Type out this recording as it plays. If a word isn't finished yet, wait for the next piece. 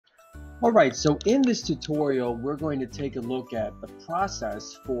All right, so in this tutorial, we're going to take a look at the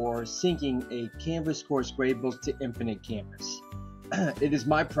process for syncing a Canvas course gradebook to Infinite Canvas. It is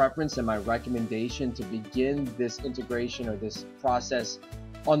my preference and my recommendation to begin this integration or this process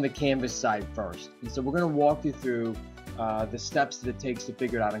on the Canvas side first. And so we're going to walk you through the steps that it takes to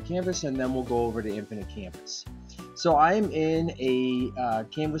figure it out on Canvas, and then we'll go over to Infinite Canvas. So I'm in a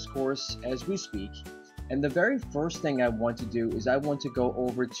Canvas course as we speak. And the very first thing I want to do is I want to go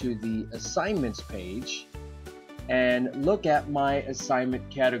over to the assignments page and look at my assignment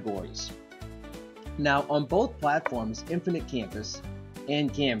categories. Now on both platforms, Infinite Canvas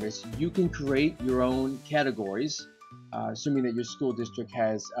and Canvas, you can create your own categories, assuming that your school district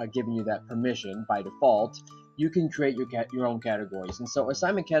has given you that permission by default. You can create your own categories. And so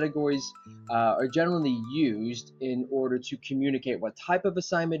assignment categories are generally used in order to communicate what type of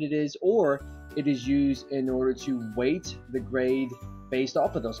assignment it is, or it is used in order to weight the grade based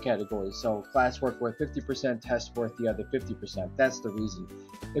off of those categories. So classwork worth 50%, test worth the other 50%. That's the reason.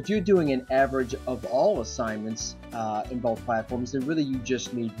 If you're doing an average of all assignments in both platforms, then really you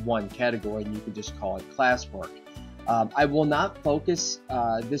just need one category and you can just call it classwork. I will not focus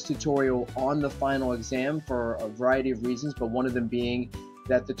this tutorial on the final exam for a variety of reasons, but one of them being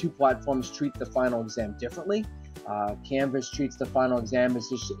that the two platforms treat the final exam differently. Canvas treats the final exam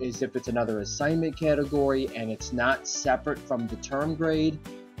as if it's another assignment category and it's not separate from the term grade,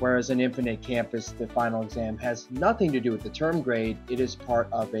 whereas in Infinite Canvas, the final exam has nothing to do with the term grade. It is part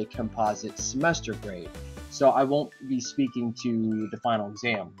of a composite semester grade. So I won't be speaking to the final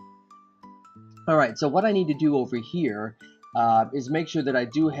exam. All right, so what I need to do over here is make sure that I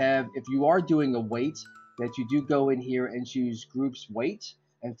do have, if you are doing a weight, that you do go in here and choose groups weight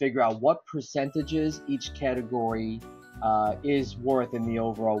and figure out what percentages each category is worth in the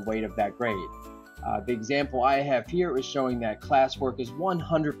overall weight of that grade. The example I have here is showing that classwork is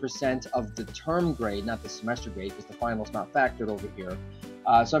 100% of the term grade, not the semester grade, because the final is not factored over here.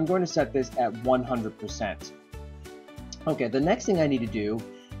 So I'm going to set this at 100%. Okay, the next thing I need to do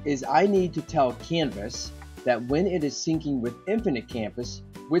is I need to tell Canvas that when it is syncing with Infinite Canvas,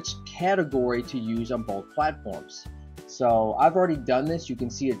 which category to use on both platforms. So I've already done this. You can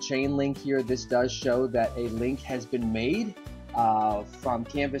see a chain link here. This does show that a link has been made from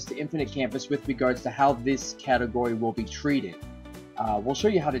Canvas to Infinite Canvas with regards to how this category will be treated. We'll show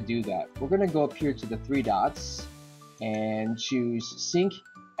you how to do that. We're going to go up here to the three dots and choose Sync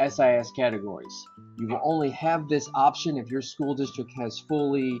SIS categories. You will only have this option if your school district has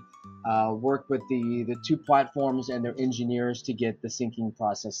fully worked with the two platforms and their engineers to get the syncing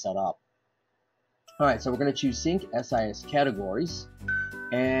process set up. All right, so we're going to choose Sync SIS categories,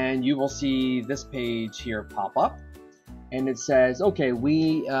 and you will see this page here pop up, and it says, okay,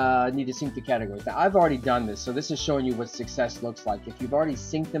 we need to sync the categories. Now, I've already done this, so this is showing you what success looks like. If you've already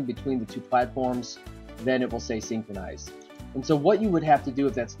synced them between the two platforms, then it will say synchronized. And so what you would have to do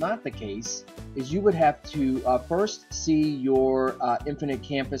if that's not the case is you would have to first see your Infinite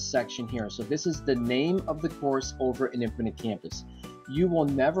Campus section here. So this is the name of the course over in Infinite Campus. You will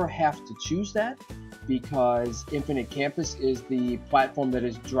never have to choose that because Infinite Campus is the platform that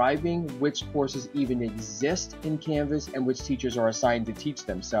is driving which courses even exist in Canvas and which teachers are assigned to teach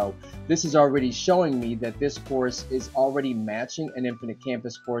them. So this is already showing me that this course is already matching an Infinite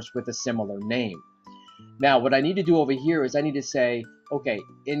Campus course with a similar name. Now, what I need to do over here is I need to say, okay,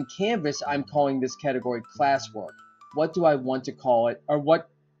 in Canvas, I'm calling this category classwork. What do I want to call it, or what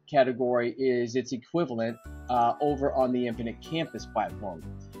category is its equivalent over on the Infinite Campus platform?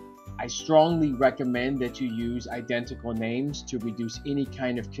 I strongly recommend that you use identical names to reduce any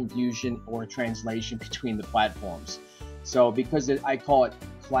kind of confusion or translation between the platforms. So because I call it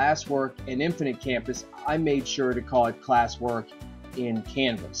classwork in Infinite Campus, I made sure to call it classwork in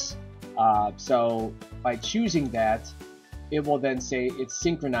Canvas. So by choosing that, it will then say it's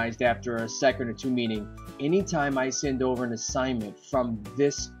synchronized after a second or two, meaning anytime I send over an assignment from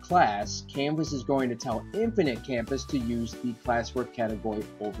this class, Canvas is going to tell Infinite Campus to use the classwork category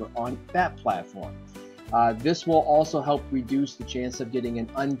over on that platform. This will also help reduce the chance of getting an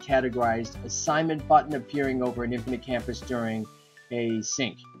uncategorized assignment button appearing over in Infinite Campus during a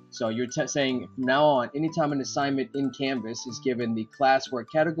sync. So you're saying from now on, anytime an assignment in Canvas is given the classwork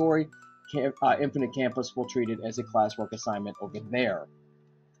category, Infinite Campus will treat it as a classwork assignment over there.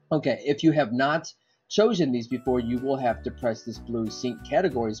 Okay, if you have not chosen these before, you will have to press this blue Sync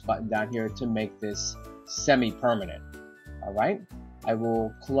Categories button down here to make this semi-permanent. All right, I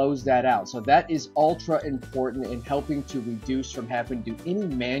will close that out. So that is ultra important in helping to reduce from having to do any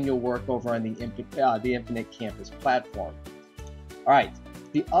manual work over on the Infinite Campus platform. All right.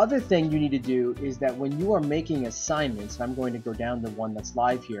 The other thing you need to do is that when you are making assignments, I'm going to go down to one that's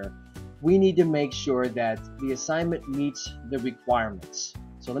live here, we need to make sure that the assignment meets the requirements.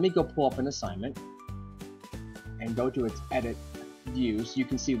 So let me go pull up an assignment and go to its edit view so you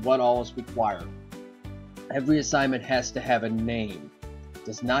can see what all is required. Every assignment has to have a name. It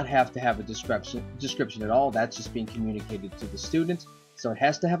does not have to have a description at all. That's just being communicated to the student. So it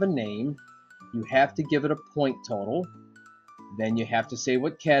has to have a name. You have to give it a point total. Then you have to say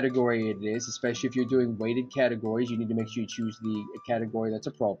what category it is, especially if you're doing weighted categories. You need to make sure you choose the category that's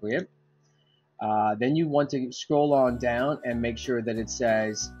appropriate. Then you want to scroll on down and make sure that it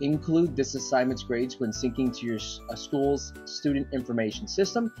says include this assignment's grades when syncing to your school's student information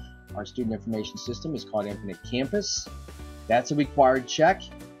system. Our student information system is called Infinite Campus. That's a required check.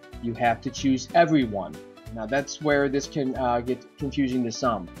 You have to choose everyone. Now that's where this can get confusing to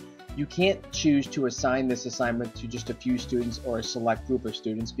some. You can't choose to assign this assignment to just a few students or a select group of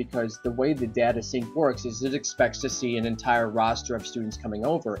students, because the way the data sync works is it expects to see an entire roster of students coming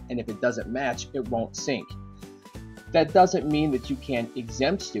over, and if it doesn't match, it won't sync. That doesn't mean that you can't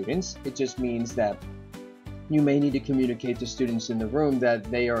exempt students. It just means that you may need to communicate to students in the room that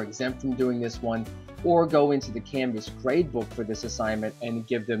they are exempt from doing this one, or go into the Canvas gradebook for this assignment and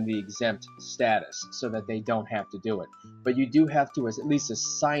give them the exempt status so that they don't have to do it. But you do have to at least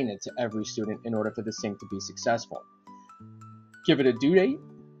assign it to every student in order for the sync to be successful. Give it a due date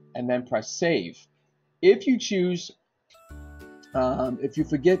and then press save. If you choose, if you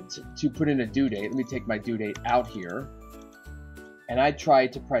forget to put in a due date, let me take my due date out here, and I try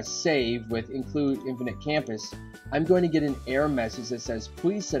to press save with include Infinite Campus, I'm going to get an error message that says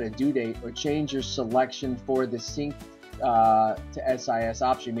please set a due date or change your selection for the sync to SIS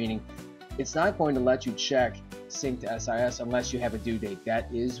option, meaning it's not going to let you check sync to SIS unless you have a due date.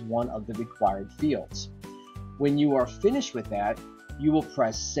 That is one of the required fields. When you are finished with that, you will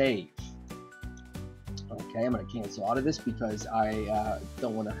press save. Okay, I'm going to cancel out of this because I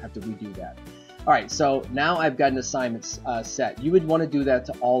don't want to have to redo that. All right, so now I've got an assignment set. You would want to do that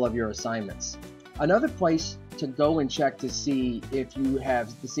to all of your assignments. Another place to go and check to see if you have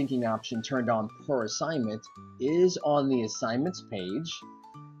the syncing option turned on per assignment is on the assignments page.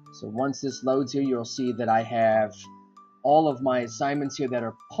 So once this loads here, you'll see that I have all of my assignments here that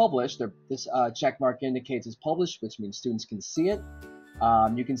are published. This check mark indicates it's published, which means students can see it.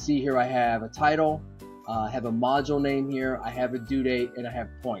 You can see here I have a title, I have a module name here, I have a due date, and I have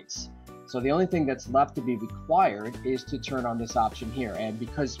points. So the only thing that's left to be required is to turn on this option here. And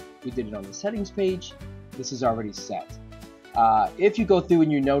because we did it on the settings page, this is already set. If you go through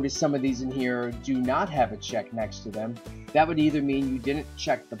and you notice some of these in here do not have a check next to them, that would either mean you didn't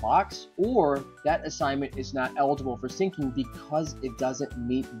check the box or that assignment is not eligible for syncing because it doesn't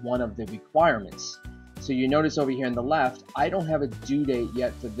meet one of the requirements. So you notice over here on the left, I don't have a due date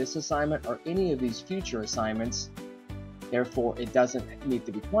yet for this assignment or any of these future assignments. Therefore, it doesn't meet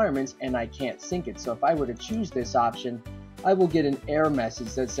the requirements and I can't sync it. So if I were to choose this option, I will get an error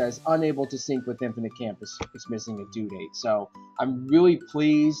message that says unable to sync with Infinite Campus. It's missing a due date. So I'm really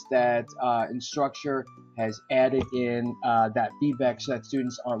pleased that Instructure has added in that feedback so that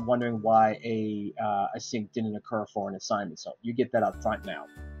students aren't wondering why a sync didn't occur for an assignment. So you get that up front now.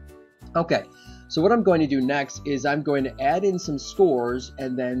 Okay, so what I'm going to do next is I'm going to add in some scores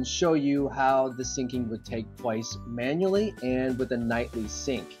and then show you how the syncing would take place manually and with a nightly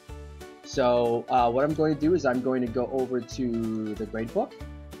sync. So what I'm going to do is I'm going to go over to the gradebook,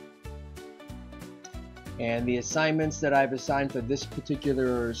 and the assignments that I've assigned for this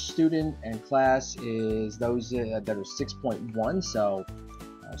particular student and class is those that are 6.1. So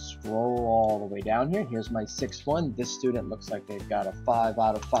I'll scroll all the way down here. Here's my 6.1. This student looks like they've got a 5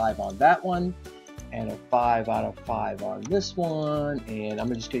 out of 5 on that one and a 5 out of 5 on this one, and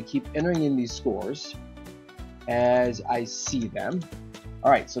I'm just going to keep entering in these scores as I see them.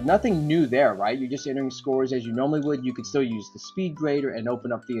 Alright, so nothing new there, right? You're just entering scores as you normally would. You could still use the speed grader and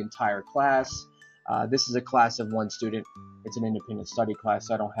open up the entire class. This is a class of 1 student. It's an independent study class,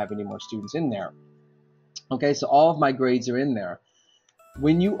 so I don't have any more students in there. Okay, so all of my grades are in there.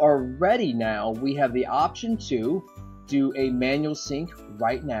 When you are ready now, we have the option to do a manual sync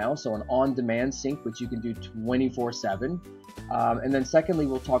right now, so an on-demand sync, which you can do 24/7. And then secondly,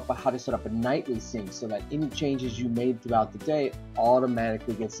 we'll talk about how to set up a nightly sync so that any changes you made throughout the day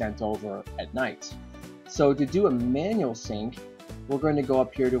automatically get sent over at night. So to do a manual sync, we're going to go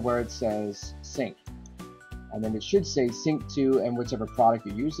up here to where it says sync. And then it should say sync to and whichever product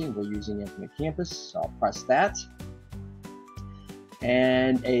you're using. We're using Infinite Campus, so I'll press that.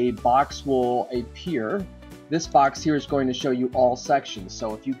 And a box will appear. This box here is going to show you all sections.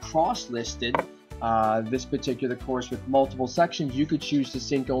 So if you cross-listed this particular course with multiple sections, you could choose to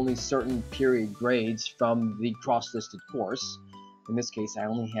sync only certain period grades from the cross-listed course. In this case, I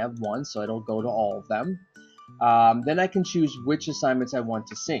only have one, so it'll go to all of them. Then I can choose which assignments I want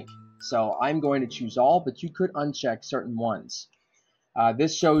to sync. So I'm going to choose all, but you could uncheck certain ones.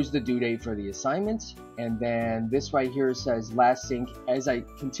 This shows the due date for the assignment, and then this right here says last sync. As I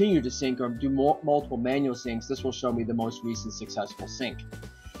continue to sync or do multiple manual syncs, this will show me the most recent successful sync.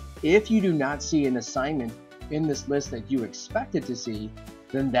 If you do not see an assignment in this list that you expected to see,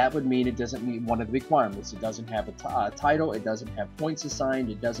 then that would mean it doesn't meet one of the requirements. It doesn't have a title, it doesn't have points assigned,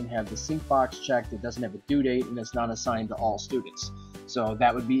 it doesn't have the sync box checked, it doesn't have a due date, and it's not assigned to all students. So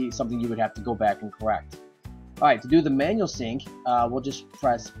that would be something you would have to go back and correct. All right, to do the manual sync, we'll just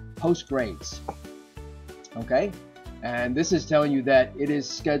press post grades. Okay, and this is telling you that it is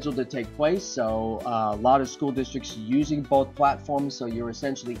scheduled to take place. So a lot of school districts using both platforms, so you're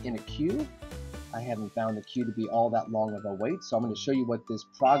essentially in a queue. I haven't found the queue to be all that long of a wait, so I'm going to show you what this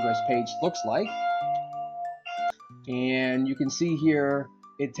progress page looks like. And you can see here,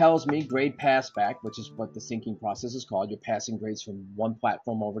 it tells me grade pass back, which is what the syncing process is called. You're passing grades from one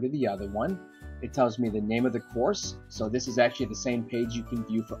platform over to the other one. It tells me the name of the course. So this is actually the same page you can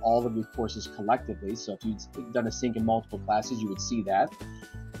view for all of your courses collectively. So if you've done a sync in multiple classes, you would see that.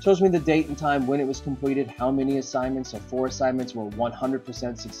 It shows me the date and time when it was completed, how many assignments. So 4 assignments were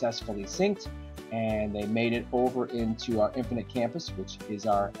 100% successfully synced, and they made it over into our Infinite Campus, which is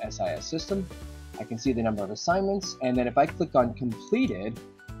our SIS system. I can see the number of assignments, and then if I click on completed,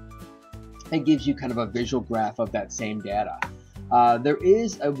 it gives you kind of a visual graph of that same data. There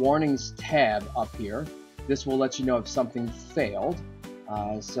is a warnings tab up here. This will let you know if something failed.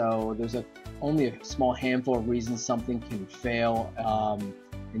 So there's only a small handful of reasons something can fail,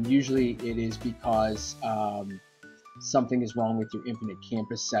 and usually it is because something is wrong with your Infinite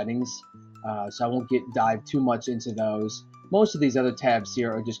Campus settings. So I won't dive too much into those. Most of these other tabs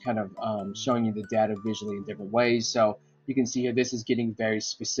here are just kind of showing you the data visually in different ways. So you can see here, this is getting very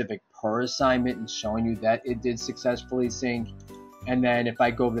specific per assignment and showing you that it did successfully sync. And then if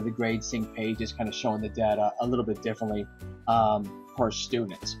I go over to the grade sync page, it's kind of showing the data a little bit differently per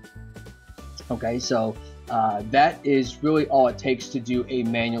student. Okay, so that is really all it takes to do a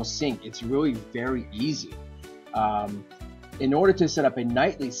manual sync. It's really very easy. In order to set up a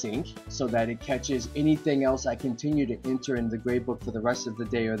nightly sync so that it catches anything else I continue to enter in the gradebook for the rest of the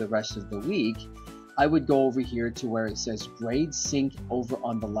day or the rest of the week, I would go over here to where it says grade sync over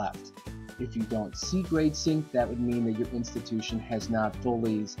on the left. If you don't see grade sync, that would mean that your institution has not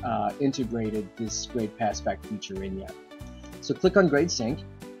fully integrated this grade passback feature in yet. So click on grade sync,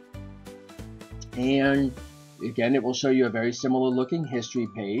 and again, it will show you a very similar looking history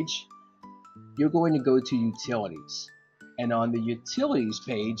page. You're going to go to utilities. And on the utilities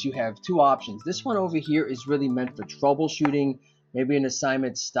page, you have 2 options. This one over here is really meant for troubleshooting. Maybe an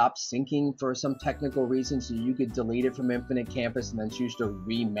assignment stops syncing for some technical reason, so you could delete it from Infinite Campus and then choose to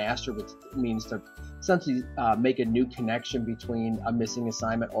remaster, which means to essentially make a new connection between a missing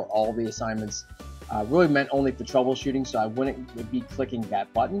assignment or all the assignments. Really meant only for troubleshooting, so I wouldn't be clicking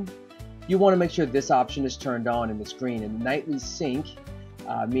that button. You want to make sure this option is turned on in the screen, and nightly sync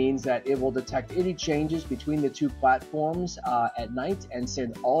means that it will detect any changes between the 2 platforms at night and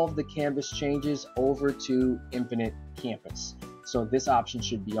send all of the Canvas changes over to Infinite Campus. So this option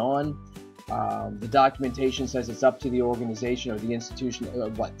should be on. The documentation says it's up to the organization or the institution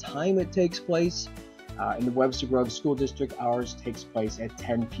at what time it takes place. In the Webster Grove School District, ours takes place at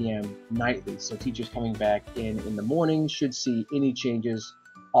 10 p.m. nightly. So teachers coming back in the morning should see any changes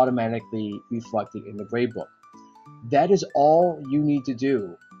automatically reflected in the gradebook. That is all you need to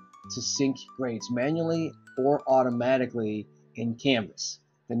do to sync grades manually or automatically in Canvas.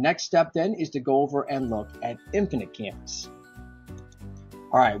 The next step then is to go over and look at Infinite Campus.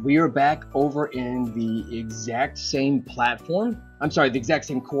 All right, we are back over in the exact same platform. I'm sorry, the exact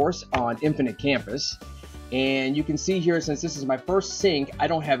same course on Infinite Campus. And you can see here, since this is my first sync, I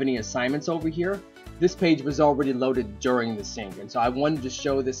don't have any assignments over here. This page was already loaded during the sync. And so I wanted to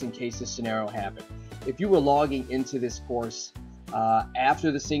show this in case this scenario happened. If you were logging into this course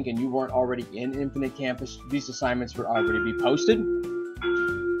after the sync and you weren't already in Infinite Campus, these assignments would already be posted.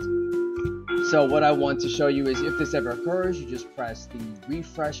 So what I want to show you is if this ever occurs, you just press the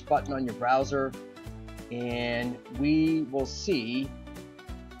refresh button on your browser and we will see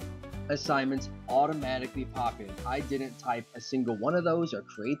assignments automatically pop in. I didn't type a single one of those or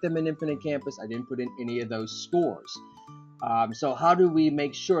create them in Infinite Campus. I didn't put in any of those scores. So how do we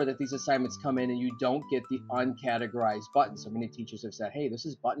make sure that these assignments come in and you don't get the uncategorized button? So many teachers have said, hey, there's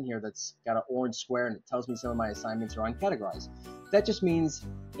this button here that's got an orange square and it tells me some of my assignments are uncategorized. That just means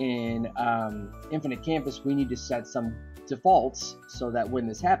in Infinite Campus, we need to set some defaults so that when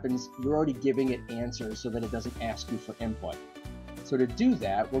this happens, you're already giving it answers so that it doesn't ask you for input. So to do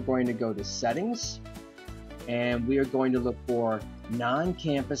that, we're going to go to Settings, and we are going to look for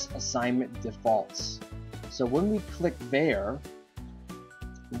Non-Campus Assignment Defaults. So when we click there,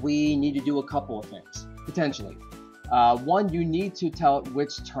 we need to do a couple of things, potentially. One, you need to tell it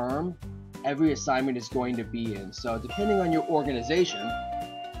which term every assignment is going to be in. So depending on your organization,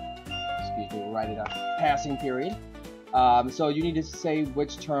 excuse me, we'll write it up, passing period. So you need to say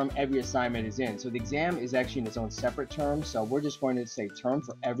which term every assignment is in. So the exam is actually in its own separate term. So we're just going to say term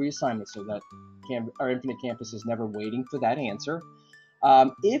for every assignment so that our Infinite Campus is never waiting for that answer.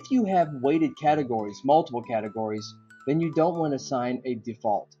 If you have weighted categories, multiple categories, then you don't want to assign a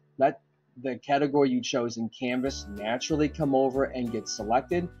default. Let the category you chose in Canvas naturally come over and get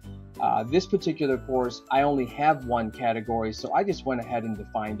selected. This particular course, I only have one category, so I just went ahead and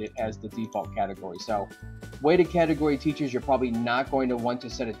defined it as the default category. So weighted category teachers, you're probably not going to want to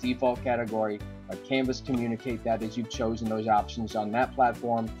set a default category, but Canvas communicate that as you've chosen those options on that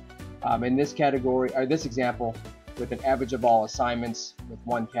platform. In this category, or this example, with an average of all assignments with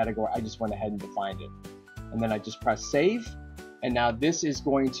one category, I just went ahead and defined it. And then I just press save, and now this is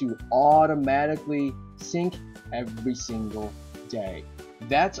going to automatically sync every single day.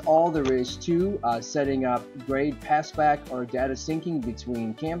 That's all there is to setting up grade passback or data syncing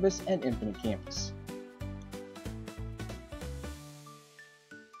between Canvas and Infinite Campus.